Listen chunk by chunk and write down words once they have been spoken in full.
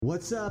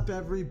What's up,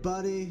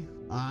 everybody?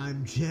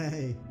 I'm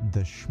Jay, the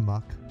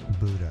Schmuck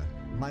Buddha.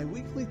 My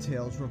weekly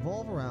tales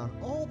revolve around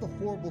all the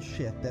horrible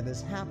shit that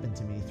has happened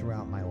to me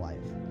throughout my life.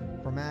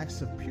 From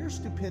acts of pure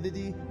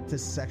stupidity to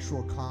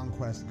sexual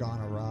conquest gone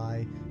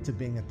awry to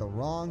being at the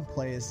wrong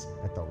place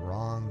at the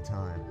wrong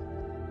time.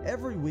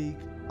 Every week,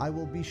 I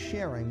will be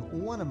sharing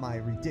one of my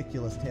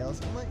ridiculous tales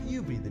and let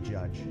you be the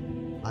judge.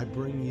 I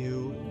bring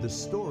you the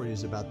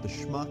stories about the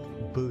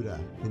Schmuck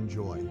Buddha.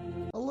 Enjoy.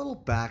 A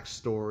little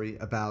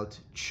backstory about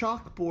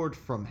Chalkboard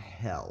from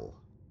Hell.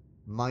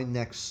 My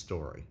next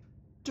story.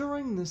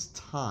 During this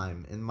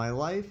time in my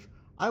life,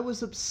 I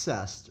was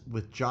obsessed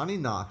with Johnny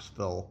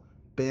Knoxville,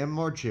 Bam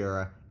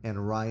Margera,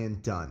 and Ryan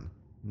Dunn.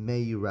 May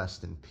you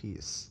rest in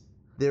peace.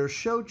 Their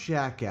show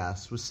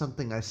Jackass was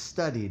something I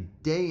studied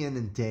day in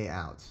and day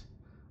out.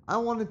 I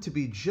wanted to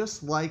be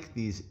just like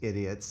these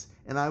idiots,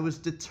 and I was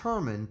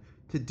determined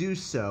to do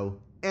so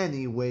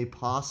any way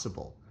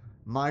possible.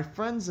 My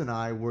friends and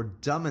I were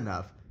dumb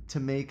enough to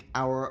make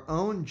our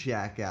own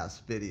Jackass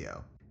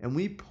video, and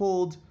we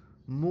pulled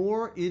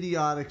more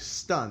idiotic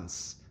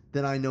stunts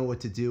than I know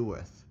what to do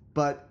with.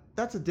 But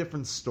that's a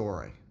different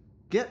story.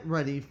 Get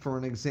ready for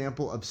an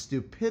example of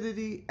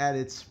stupidity at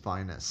its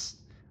finest.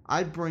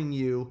 I bring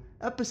you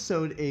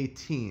episode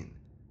 18,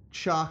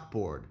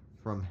 Chalkboard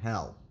from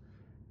Hell.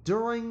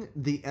 During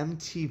the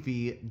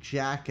MTV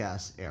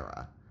Jackass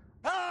era.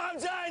 Hello, I'm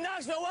Johnny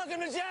Knoxville.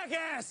 Welcome to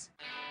Jackass.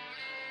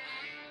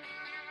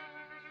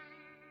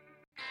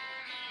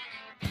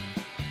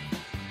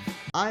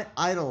 I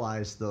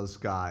idolized those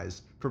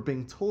guys for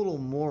being total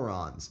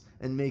morons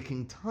and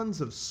making tons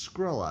of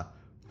Skrilla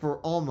for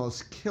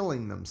almost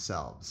killing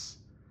themselves.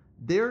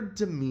 Their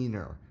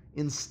demeanor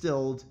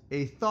instilled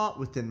a thought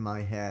within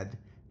my head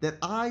that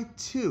I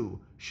too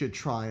should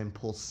try and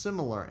pull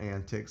similar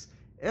antics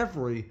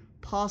every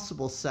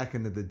possible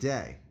second of the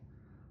day.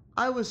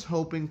 I was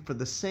hoping for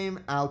the same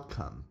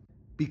outcome,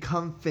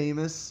 become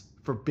famous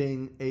for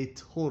being a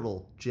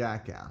total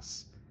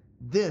jackass.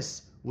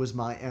 This was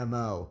my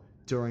MO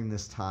during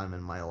this time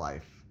in my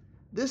life.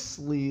 This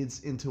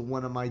leads into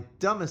one of my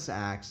dumbest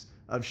acts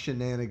of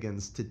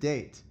shenanigans to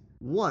date.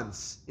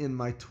 Once, in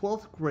my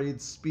 12th grade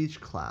speech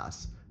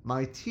class,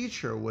 my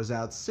teacher was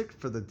out sick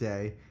for the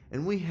day,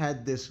 and we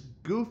had this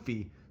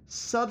goofy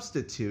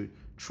substitute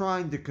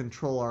trying to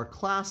control our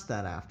class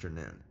that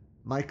afternoon.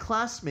 My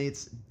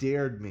classmates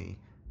dared me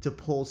to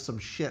pull some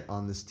shit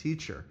on this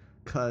teacher,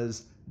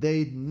 'cause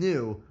they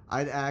knew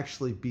I'd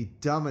actually be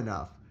dumb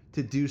enough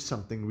to do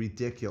something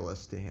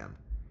ridiculous to him.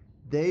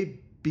 They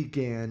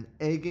began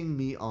egging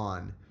me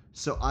on,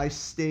 so I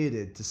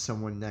stated to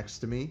someone next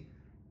to me,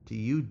 "Do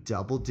you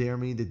double dare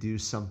me to do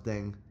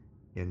something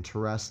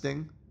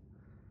interesting?"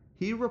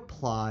 He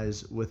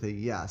replies with a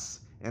yes,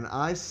 and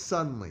I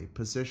suddenly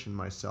position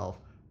myself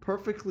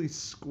perfectly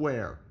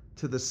square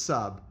to the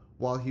sub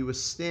while he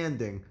was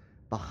standing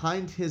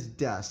behind his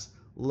desk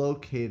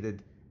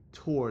located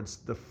towards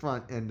the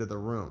front end of the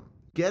room.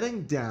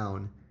 Getting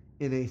down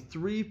in a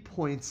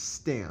 3-point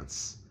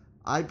stance,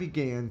 I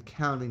began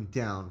counting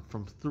down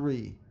from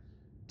 3,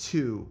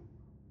 2,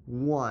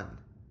 1,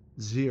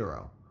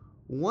 0.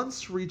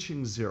 Once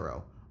reaching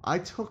 0, I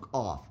took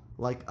off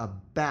like a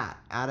bat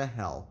out of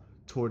hell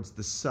towards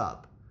the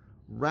sub.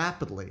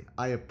 Rapidly,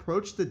 I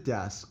approached the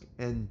desk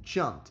and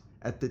jumped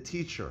at the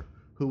teacher,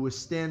 who was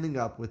standing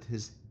up with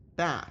his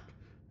back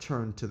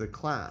turned to the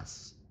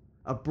class.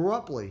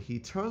 Abruptly, he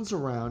turns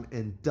around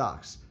and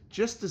ducks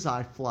just as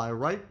I fly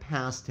right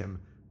past him,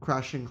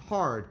 crashing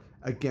hard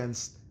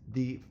against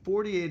the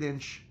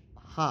 48-inch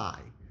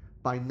high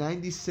by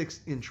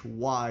 96-inch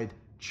wide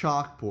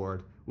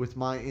chalkboard with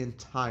my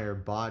entire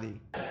body.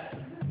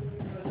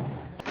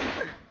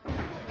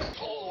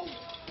 Oh,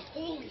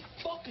 holy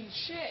fucking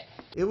shit.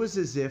 It was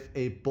as if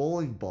a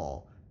bowling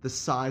ball the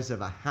size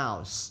of a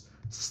house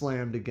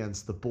slammed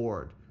against the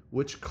board,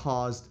 which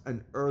caused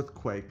an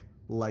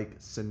earthquake-like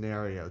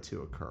scenario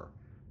to occur.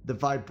 The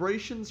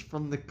vibrations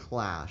from the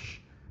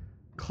clash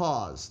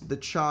caused the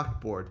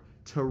chalkboard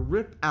to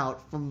rip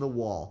out from the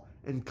wall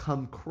and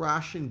come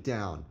crashing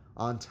down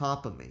on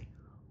top of me,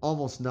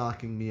 almost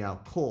knocking me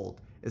out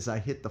cold as I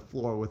hit the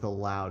floor with a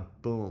loud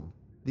boom.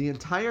 The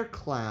entire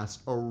class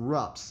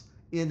erupts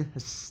in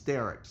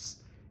hysterics.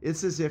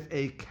 It's as if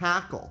a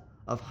cackle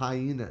of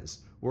hyenas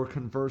were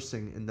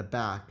conversing in the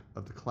back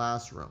of the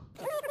classroom.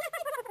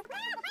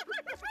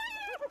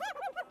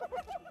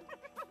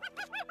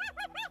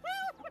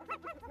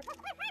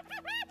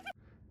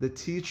 The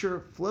teacher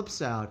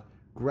flips out,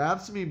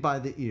 grabs me by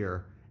the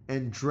ear,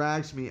 and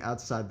drags me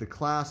outside the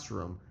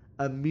classroom,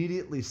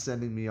 immediately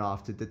sending me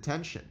off to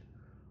detention.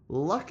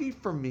 Lucky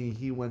for me,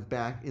 he went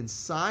back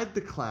inside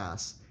the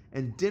class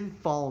and didn't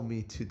follow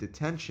me to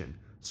detention,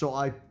 so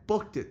I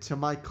booked it to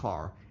my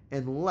car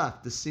and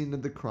left the scene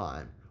of the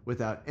crime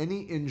without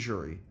any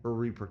injury or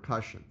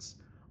repercussions.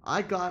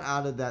 I got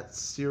out of that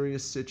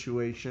serious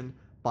situation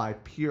by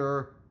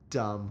pure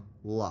dumb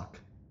luck.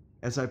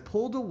 As I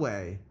pulled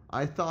away,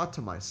 I thought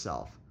to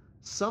myself,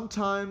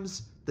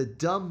 sometimes the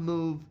dumb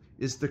move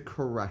is the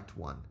correct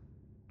one.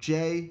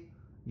 Jay,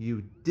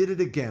 you did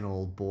it again,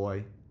 old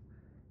boy.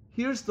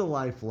 Here's the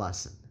life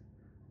lesson.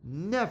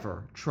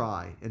 Never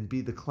try and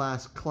be the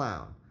class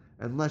clown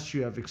unless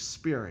you have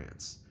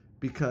experience,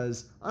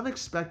 because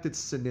unexpected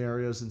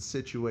scenarios and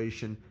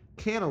situations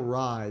can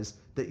arise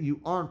that you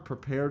aren't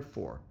prepared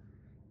for.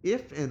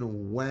 If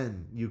and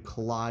when you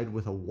collide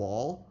with a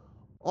wall,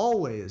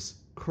 always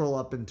curl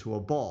up into a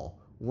ball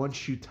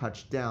once you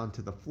touch down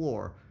to the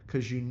floor,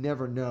 because you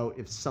never know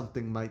if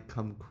something might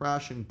come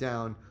crashing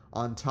down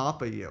on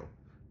top of you.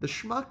 The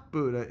Schmuck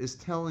Buddha is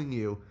telling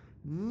you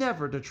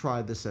never to try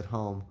this at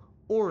home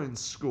or in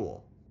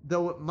school.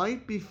 Though it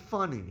might be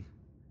funny,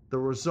 the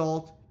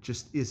result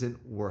just isn't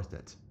worth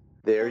it.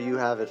 There you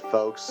have it,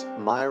 folks.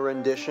 My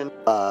rendition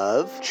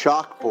of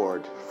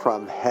Chalkboard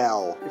from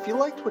Hell. If you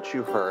liked what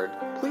you heard,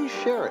 please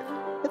share it.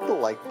 Hit the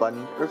like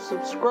button or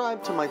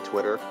subscribe to my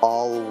Twitter,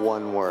 all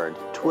one word.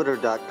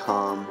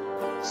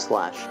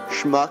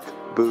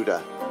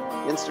 Twitter.com/SchmuckBuddha.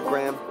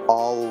 Instagram,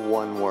 all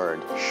one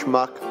word.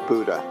 Schmuck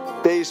Buddha.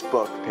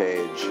 Facebook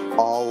page,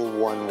 all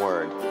one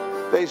word.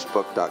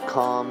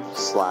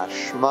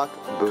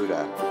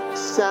 Facebook.com/SchmuckBuddha.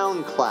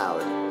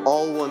 SoundCloud,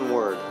 all one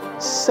word.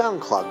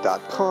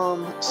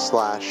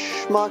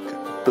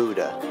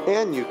 SoundCloud.com/SchmuckBuddha.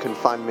 And you can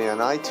find me on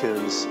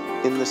iTunes.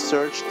 In the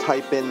search,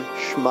 type in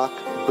Schmuck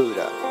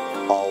Buddha,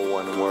 all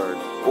one word.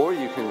 Or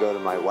you can go to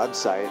my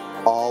website,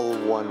 all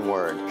one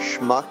word,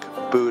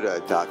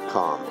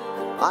 schmuckbuddha.com.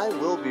 I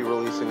will be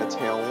releasing a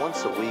tale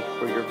once a week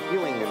for your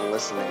viewing and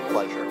listening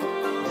pleasure.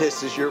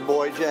 This is your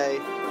boy Jay,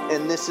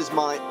 and this is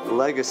my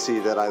legacy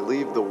that I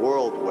leave the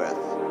world with.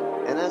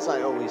 And as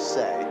I always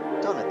say,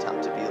 don't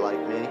attempt to be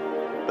like me,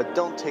 but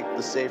don't take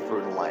the safe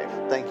route in life.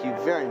 Thank you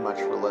very much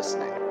for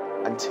listening.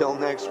 Until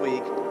next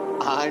week,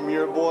 I'm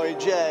your boy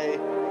Jay,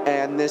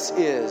 and this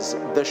is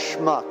the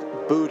Schmuck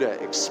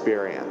Buddha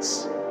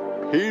Experience.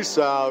 Peace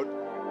out.